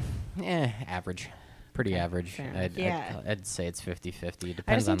 I mean, average. Pretty Okay, average. fair I'd, enough. I'd say it's 50-50. I Depends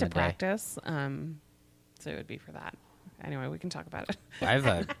just on need the to day. practice, so it would be for that. Anyway, we can talk about it. I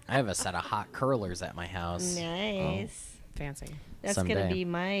have a set of hot curlers at my house. Nice. Fancy. That's Someday. gonna be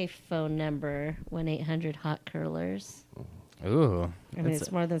my phone number: 1-800-HOT curlers. Ooh. I mean,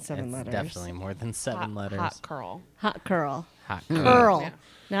 it's more than 7 it's letters. definitely more than 7 letters. Hot curl. Hot curl. Hot Curl. Yeah.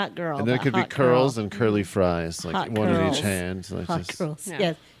 Not girl. And then it but could be hot curls curl. and curly fries, like Hot one in curls. each hand. Like Hot just, curls. Yeah.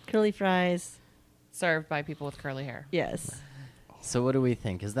 Yes. Curly fries. Served by people with curly hair. Yes. So what do we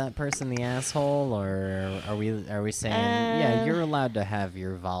think? Is that person the asshole, or are we saying yeah, you're allowed to have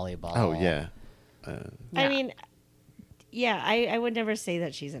your volleyball? Oh yeah. I Yeah. mean, yeah, I would never say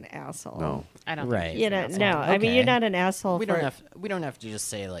that she's an asshole. No. I don't Right. think she's You an know, asshole. no. I mean, Okay. you're not an asshole. We for, don't have to just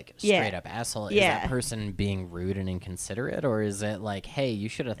say like Yeah. straight up asshole. Is Yeah. that person being rude and inconsiderate, or is it like, hey, you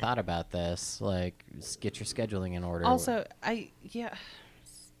should have thought about this, like just get your scheduling in order? Also,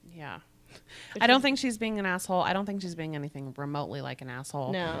 yeah. I don't think she's being an asshole. I don't think she's being anything remotely like an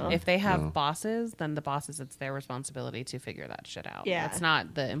asshole. No. If they have No. bosses, then the bosses, it's their responsibility to figure that shit out. Yeah. It's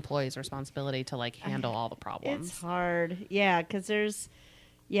not the employee's responsibility to like handle all the problems. It's hard. Yeah, because there's,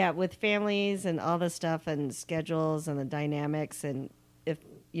 with families and all the stuff and schedules and the dynamics and if,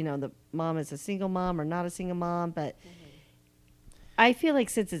 the mom is a single mom or not a single mom. But I feel like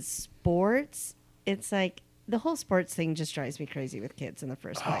since it's sports, it's like the whole sports thing just drives me crazy with kids in the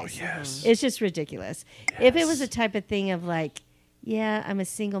first Oh, place. yes. It's just ridiculous. If it was Yes. a type of thing of like, yeah, I'm a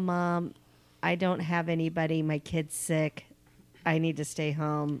single mom, I don't have anybody, my kid's sick, I need to stay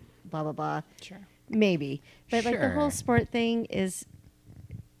home, blah blah blah. Sure. Maybe. But like the whole Sure. sport thing is,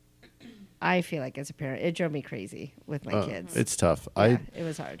 I feel like as a parent, it drove me crazy with my kids. It's tough. Yeah, it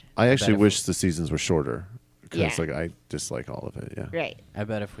was hard. I actually if- wish the seasons were shorter because Yeah. like I dislike all of it. Yeah. Right. I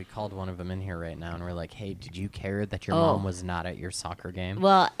bet if we called one of them in here right now and we're like, "Hey, did you care that your Oh. mom was not at your soccer game?"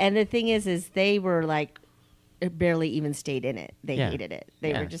 Well, and the thing is they were like, barely even stayed in it. They Yeah. hated it.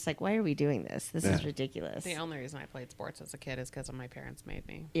 They Yeah. were just like, why are we doing this? This is Yeah. ridiculous. The only reason I played sports as a kid is because my parents made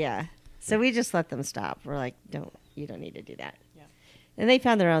me. Yeah. So we just let them stop. We're like, you don't need to do that. Yeah. And they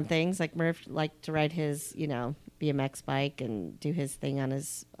found their own things. Like Murph liked to ride his, BMX bike and do his thing on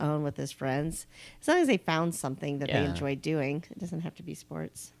his own with his friends. As long as they found something that they Yeah. enjoyed doing, it doesn't have to be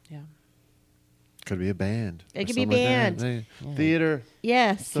sports. Yeah. Could be a band. It or could be something like that. band. Yeah. Theater.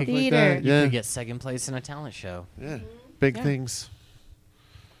 Yes, Stuff like theater. that. You Yeah. could get second place in a talent show. Yeah. Big Yeah. things.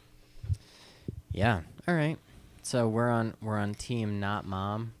 Yeah. All right. So we're on team not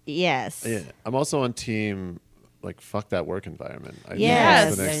mom. Yes. Yeah. I'm also on team like fuck that work environment. I think Yes.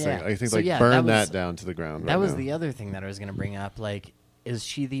 that's the next Yeah, thing. yeah. I think So, like yeah, burn that was- that down to the ground. That right was now. the other thing that I was going to bring up. Like, is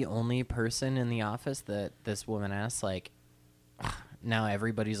she the only person in the office that this woman asked? Like, now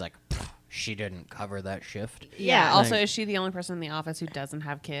everybody's like, she didn't cover that shift. Yeah. Also, Like- is she the only person in the office who doesn't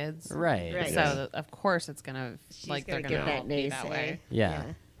have kids? Right. Right. So Yeah. of course it's gonna She's like gonna they're get gonna that all be that naysay. way.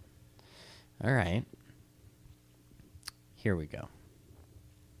 Yeah. All right. Here we go.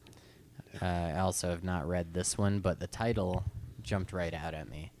 I also have not read this one, but the title jumped right out at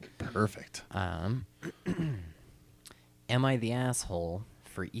me. Perfect. Am I the asshole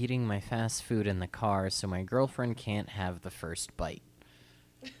for eating my fast food in the car so my girlfriend can't have the first bite?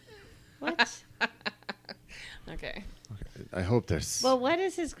 What? Okay. I hope there's. Well, what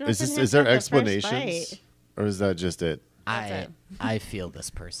is his girlfriend? is have there to have the first explanations, bite? or is that just it? That's it. I feel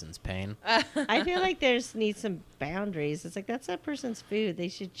this person's pain. I feel like there's needs some boundaries. It's like that's that person's food. They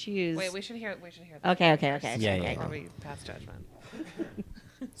should choose. Wait, we should hear. Okay, the okay. Yeah, yeah, Before yeah. we pass judgment.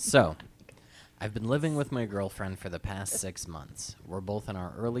 So, I've been living with my girlfriend for the past 6 months. We're both in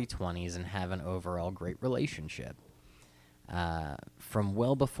our early 20s and have an overall great relationship. From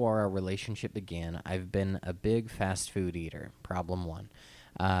well before our relationship began, I've been a big fast food eater. Problem one.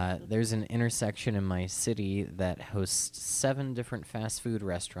 There's an intersection in my city that hosts 7 different fast food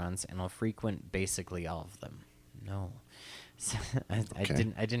restaurants, and I'll frequent basically all of them. No. I Okay.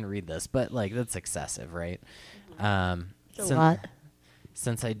 didn't read this, but like that's excessive, right? It's a Sin- lot.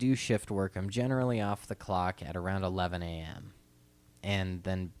 Since I do shift work, I'm generally off the clock at around 11 a.m. And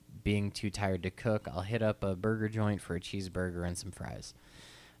then being too tired to cook, I'll hit up a burger joint for a cheeseburger and some fries.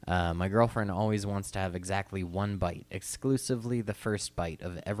 My girlfriend always wants to have exactly one bite, exclusively the first bite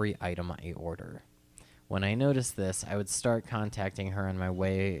of every item I order. When I noticed this, I would start contacting her on my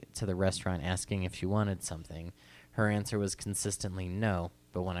way to the restaurant asking if she wanted something. Her answer was consistently no,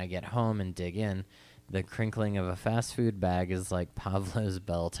 but when I get home and dig in, the crinkling of a fast food bag is like Pavlov's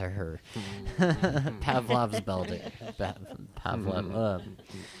bell to her. Pavlov's bell to Pavlov.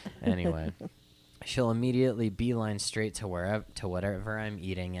 Anyway, she'll immediately beeline straight to whatever I'm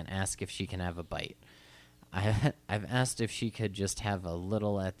eating and ask if she can have a bite. I've asked if she could just have a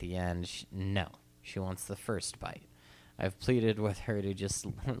little at the end. No, she wants the first bite. I've pleaded with her to just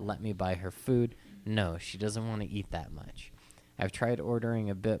let me buy her food. No, she doesn't want to eat that much. I've tried ordering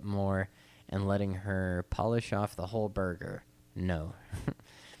a bit more and letting her polish off the whole burger. No.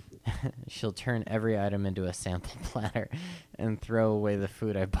 She'll turn every item into a sample platter and throw away the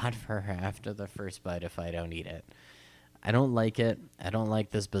food I bought for her after the first bite if I don't eat it. I don't like it. I don't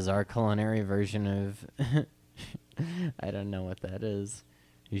like this bizarre culinary version of... I don't know what that is.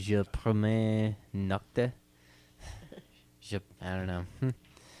 Je promets nocte. I don't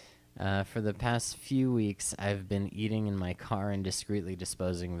know. For the past few weeks, I've been eating in my car and discreetly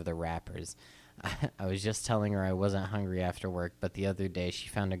disposing of the wrappers. I was just telling her I wasn't hungry after work, but the other day she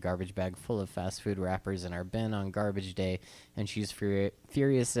found a garbage bag full of fast food wrappers in our bin on garbage day, and she's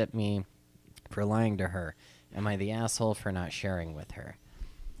furious at me for lying to her. Am I the asshole for not sharing with her?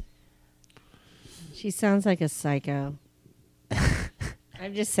 She sounds like a psycho.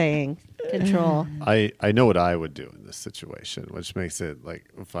 I'm just saying, control. I know what I would do in this situation, which makes it like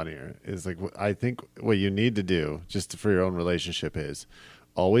funnier. Is like I think what you need to do just for your own relationship is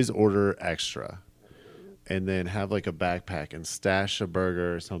always order extra, and then have like a backpack and stash a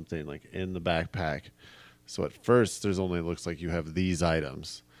burger or something like in the backpack. So at first there's only looks like you have these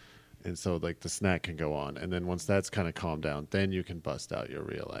items, And so like the snack can go on, and then once that's kind of calmed down, then you can bust out your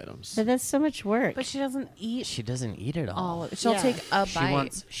real items. But that's so much work. But she doesn't eat She doesn't eat it all. all of it. She'll Yeah. take a She bite.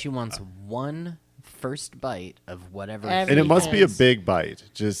 wants one first bite of whatever. Every- And it must be a Because- big bite,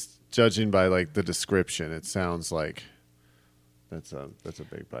 just judging by like the description. It sounds like that's a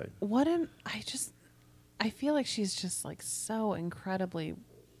big bite. I feel like she's just like so incredibly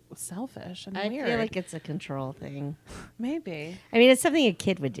selfish and I weird. feel like it's a control thing. Maybe. I mean, it's something a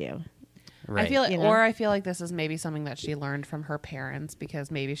kid would do. Right. I feel like, You know? or I feel like this is maybe something that she learned from her parents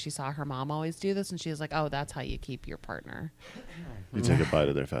because maybe she saw her mom always do this, and she was like, "Oh, that's how you keep your partner. You take a bite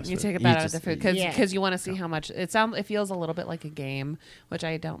of their fast You food. take a You bite out of just- the food because Yeah. you want to see how much it feels a little bit like a game, which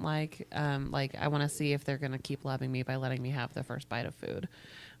I don't like. Like I want to see if they're gonna keep loving me by letting me have the first bite of food,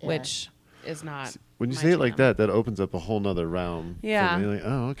 Yeah. which is not. When you my say it like jam. that opens up a whole nother realm. for Yeah. me. Like,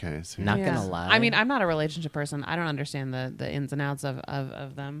 oh, okay. So Not Yeah. gonna lie. I mean, I'm not a relationship person. I don't understand the ins and outs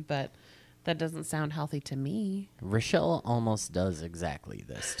of them, but that doesn't sound healthy to me. Rochelle almost does exactly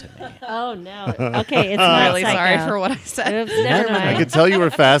this to me. Oh no. Okay, it's I'm not really sorry psycho. for what I said. Oops, never no, no. I mind. could tell you were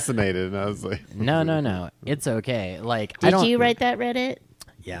fascinated, and I was like, No. It's okay. Like, I Did don't. you write that Reddit?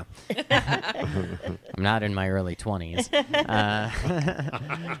 Yeah. I'm not in my early 20s.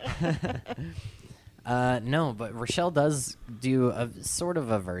 No, but Rochelle does do a sort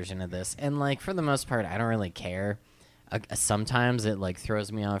of a version of this, and like for the most part, I don't really care. Sometimes it like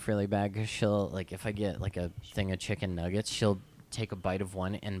throws me off really bad because she'll like if I get like a thing of chicken nuggets, she'll take a bite of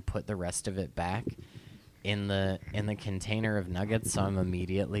one and put the rest of it back in the container of nuggets. So I'm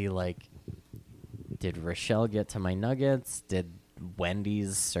immediately like, did Rochelle get to my nuggets? Did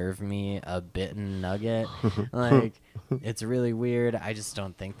Wendy's serve me a bitten nugget? Like, it's really weird. I just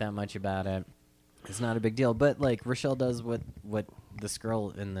don't think that much about it. It's not a big deal. But like Rochelle does what this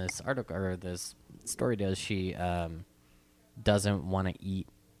girl in this article or this story does. She doesn't want to eat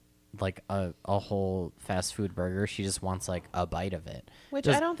like a whole fast food burger. She just wants like a bite of it. Which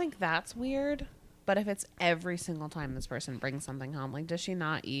Does- I don't think that's weird. But if it's every single time this person brings something home, like does she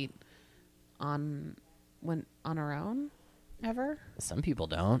not eat on her own ever? Some people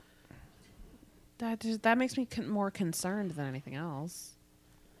don't. That makes me more concerned than anything else.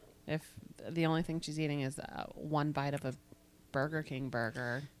 If the only thing she's eating is one bite of a Burger King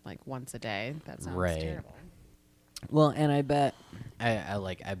burger like once a day, that sounds Right. terrible. Well, and I bet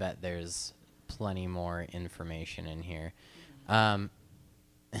I bet there's plenty more information in here.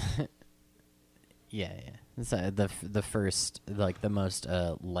 Yeah. So the first like the most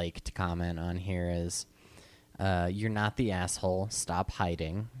liked comment on here is you're not the asshole. Stop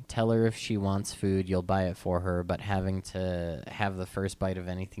hiding. Tell her if she wants food, you'll buy it for her, but having to have the first bite of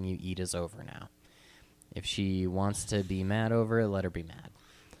anything you eat is over now. If she wants to be mad over it, let her be mad.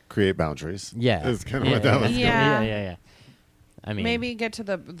 create boundaries. Yeah. That's kind of what that was. Yeah. Yeah. I mean, Maybe get to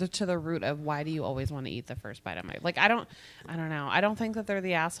the root of why do you always want to eat the first bite of my I don't know. I don't think that they're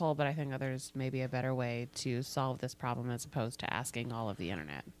the asshole, but I think that there's maybe a better way to solve this problem as opposed to asking all of the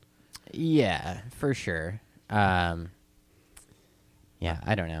internet. Yeah, for sure. Yeah,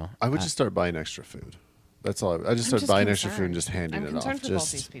 I don't know. I would just start buying extra food. That's all. I just I'm start buying extra concerned. food and just handing I'm it concerned off. for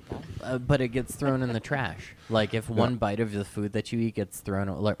both these people. But it gets thrown in the trash. Like if one bite of the food that you eat gets thrown,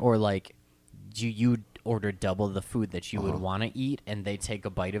 or like you order double the food that you would want to eat, and they take a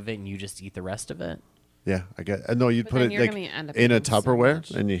bite of it, and you just eat the rest of it. Yeah, I get. No, you'd But put then it you're like gonna end up in a eating so Tupperware, much.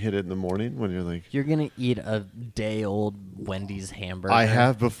 and you hit it in the morning when you're like. You're gonna eat a day-old Wendy's hamburger. I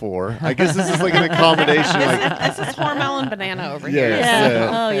have before. I guess this is like an accommodation. Like, This is hormel and banana over Yeah. here. Yeah.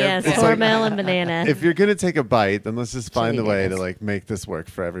 Oh yes, It's like- hormel and banana. if you're gonna take a bite, then let's just find a Chili way to donuts. like make this work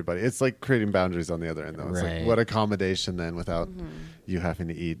for everybody. It's like creating boundaries on the other end, though. It's Right. like what accommodation then without Mm-hmm. you having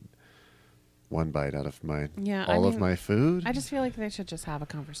to eat one bite out of my Yeah, all I of mean, my food. I just feel like they should just have a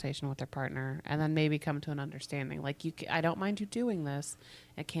conversation with their partner and then maybe come to an understanding. Like, I don't mind you doing this.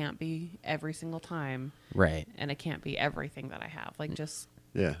 It can't be every single time, Right, and it can't be everything that I have. Like, just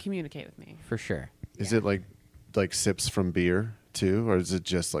yeah. communicate with me. for sure. Is Yeah. it like sips from beer too, or is it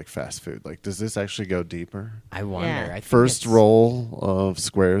just like fast food? Like, does this actually go deeper? I wonder. Yeah. I think First it's- roll of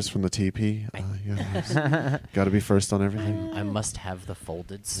squares from the TP. Got to be first on everything. I must have the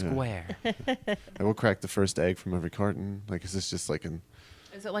folded square. I will crack the first egg from every carton. Like, is this just like an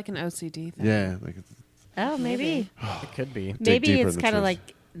Is it like an OCD thing? yeah? Like, Oh, maybe. It could be. Maybe deeper it's in the kind of truth.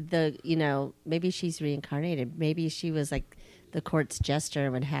 like maybe she's reincarnated. Maybe she was like the court's jester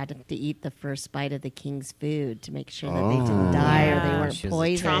and had to eat the first bite of the king's food to make sure that they didn't Oh. die or Yeah. they weren't She was a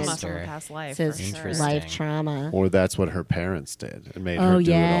poisoned. Trauma Yes. from a past life. So for it's sure. Interesting. life trauma or that's what her parents did and made Oh, her do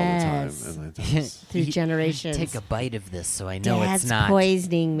yes. it all the time. And like, that's- through generations. Take a bite of this, so I know Dad's it's not.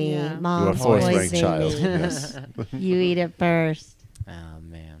 poisoning me. Yeah. you are Mom's force ranked poisoning child. me. Yes. You eat it first. Oh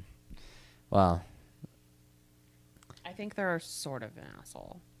man. Well, I think they're sort of an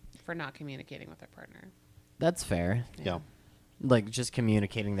asshole for not communicating with their partner. that's fair. Yeah. Like just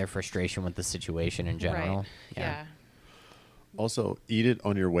communicating their frustration with the situation in general. Right. Yeah. Also, eat it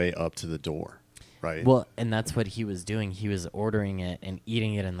on your way up to the door, right? Well, and that's what he was doing. He was ordering it and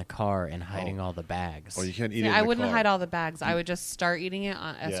eating it in the car and hiding all the bags. Or you can't eat See, it in I the wouldn't car. hide all the bags. I would just start eating it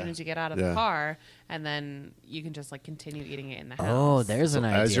as Yeah. soon as you get out of Yeah. the car, and then you can just like continue eating it in the house. Oh, there's an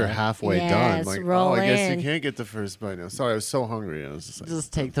idea. As you're halfway Yes, done, like, roll I guess in. you can't get the first bite now. Sorry, I was so hungry. I was just like,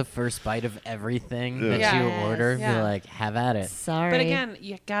 Just take the first bite of everything Yeah. that Yes. you order. Be Yeah. like, have at it. Sorry. But again,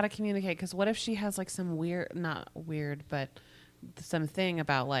 you gotta communicate, because what if she has like some not weird, but something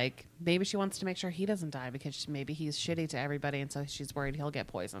about like maybe she wants to make sure he doesn't die because maybe he's shitty to everybody, and so she's worried he'll get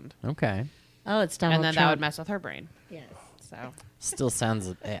poisoned, Okay. oh, it's Donald and then Trump. that would mess with her brain. Yes. So Still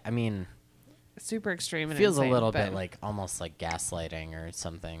sounds. I mean, super extreme and feels a insane, little but bit like almost like gaslighting or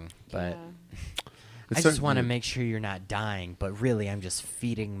something. But yeah. I It's just want to certainly- make sure you're not dying. But really, I'm just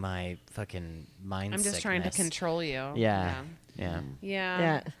feeding my fucking mind. I'm just trying to sickness. control you. Yeah. Yeah.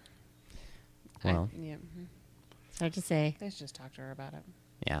 Yeah. Well. Yeah. It's hard to say. They should just talk to her about it.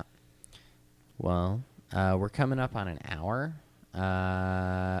 Yeah. Well, we're coming up on an hour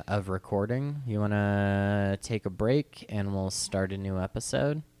of recording. You want to take a break and we'll start a new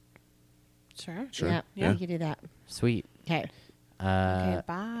episode? Sure. Sure. Yeah. Yeah. We can do that. Sweet. Okay. Okay.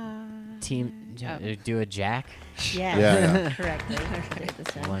 Bye. Team, Oh. do a jack. Yeah. Yeah. Correctly. Write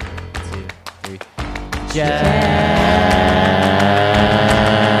this down. 1, 2, 3. Jack.